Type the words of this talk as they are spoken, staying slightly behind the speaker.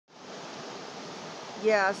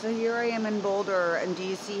Yeah, so here I am in Boulder, and do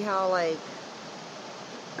you see how, like,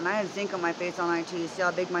 and I had zinc on my face all night too. You see how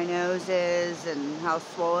big my nose is and how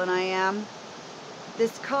swollen I am?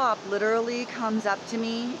 This cop literally comes up to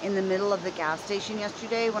me in the middle of the gas station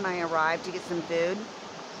yesterday when I arrived to get some food.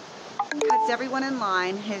 Cuts everyone in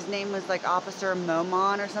line. His name was like Officer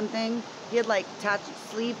Momon or something. He had like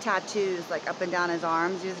sleeve tattoos like up and down his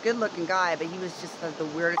arms. He was a good looking guy, but he was just the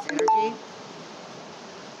weirdest energy.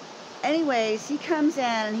 Anyways, he comes in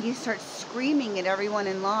and he starts screaming at everyone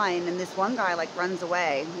in line, and this one guy like runs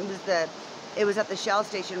away. It was at the Shell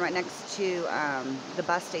station right next to the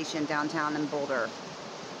bus station downtown in Boulder.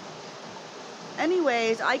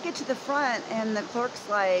 Anyways, I get to the front and the clerk's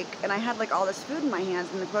like, and I had like all this food in my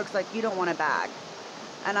hands, and the clerk's like, "You don't want a bag?"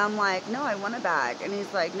 And I'm like, "No, I want a bag." And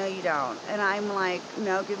he's like, "No, you don't." And I'm like,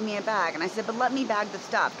 "No, give me a bag." And I said, "But let me bag the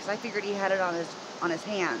stuff," because I figured he had it on his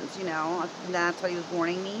hands, you know. And that's what he was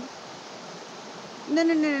warning me.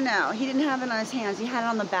 No. He didn't have it on his hands. He had it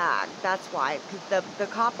on the bag. That's why. Because the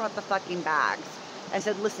cop brought the fucking bags. I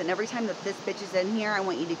said, "Listen, every time that this bitch is in here, I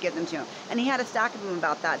want you to give them to him." And he had a stack of them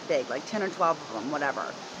about that big, like 10 or 12 of them, whatever.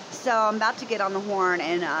 So I'm about to get on the horn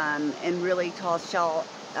and really tell Shell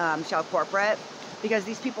corporate, because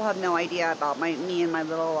these people have no idea about me and my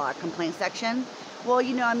little complaint section. Well,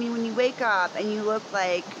 you know, I mean, when you wake up and you look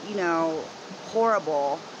like, you know,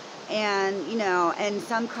 horrible, and you know, and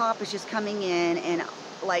some cop is just coming in and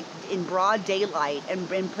like in broad daylight and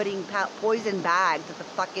putting poison bags at the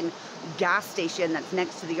fucking gas station that's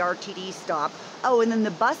next to the RTD stop. Oh, and then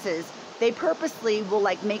the buses, they purposely will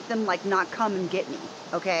like make them like not come and get me,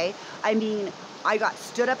 okay? I mean, I got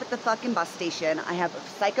stood up at the fucking bus station. I have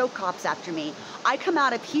psycho cops after me. I come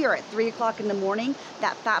out of here at 3 o'clock in the morning.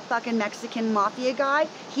 That fat fucking Mexican mafia guy,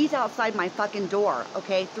 he's outside my fucking door,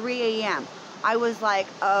 okay? 3 a.m. I was like,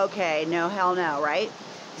 okay, no, hell no, right?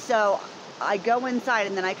 So I go inside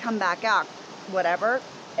and then I come back out, whatever.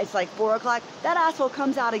 It's like 4 o'clock. That asshole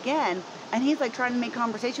comes out again and he's like trying to make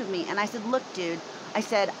conversation with me. And I said, "Look, dude," I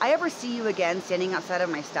said, "I ever see you again standing outside of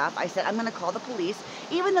my stuff," I said, "I'm going to call the police."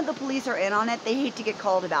 Even though the police are in on it, they hate to get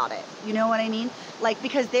called about it. You know what I mean? Like,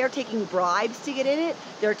 because they're taking bribes to get in it.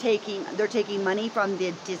 They're taking money from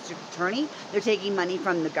the district attorney. They're taking money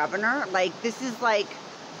from the governor. Like, this is like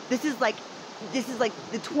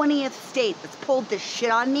the 20th state that's pulled this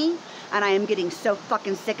shit on me, and I am getting so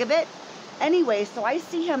fucking sick of it. Anyway, so I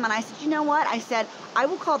see him and I said, "You know what?" I said, "I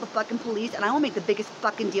will call the fucking police and I will make the biggest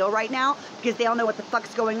fucking deal right now, because they all know what the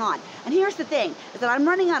fuck's going on." And here's the thing, is that I'm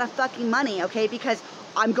running out of fucking money, okay, because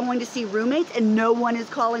I'm going to see roommates and no one is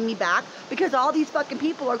calling me back, because all these fucking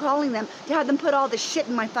people are calling them to have them put all this shit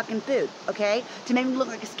in my fucking food, okay, to make me look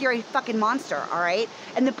like a scary fucking monster, all right?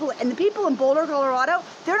 And the people in Boulder, Colorado,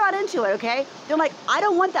 they're not into it, okay? They're like, "I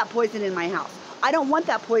don't want that poison in my house. I don't want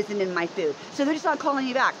that poison in my food." So they're just not calling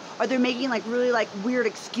me back. Or they're making like really like weird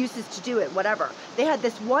excuses to do it, whatever. They had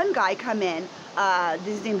this one guy come in,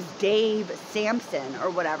 his name's Dave Sampson or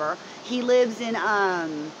whatever. He lives in, I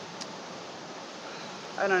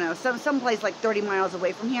don't know, some place like 30 miles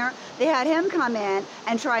away from here. They had him come in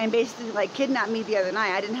and try and basically like kidnap me the other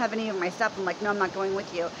night. I didn't have any of my stuff. I'm like, "No, I'm not going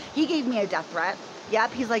with you." He gave me a death threat.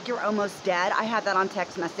 Yep, he's like, "You're almost dead." I had that on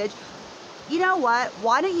text message. You know what?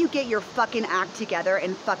 Why don't you get your fucking act together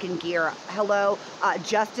and fucking gear? Hello,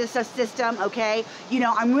 justice system, okay? You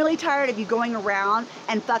know, I'm really tired of you going around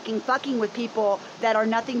and fucking with people that are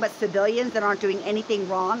nothing but civilians that aren't doing anything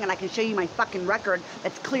wrong, and I can show you my fucking record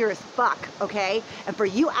that's clear as fuck, okay? And for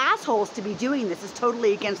you assholes to be doing this is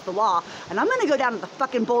totally against the law, and I'm gonna go down to the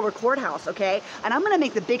fucking Boulder courthouse, okay? And I'm gonna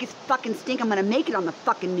make the biggest fucking stink. I'm gonna make it on the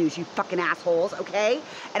fucking news, you fucking assholes, okay?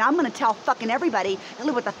 And I'm gonna tell fucking everybody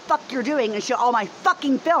what the fuck you're doing and show all my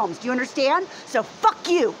fucking films. Do you understand? So fuck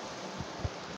you.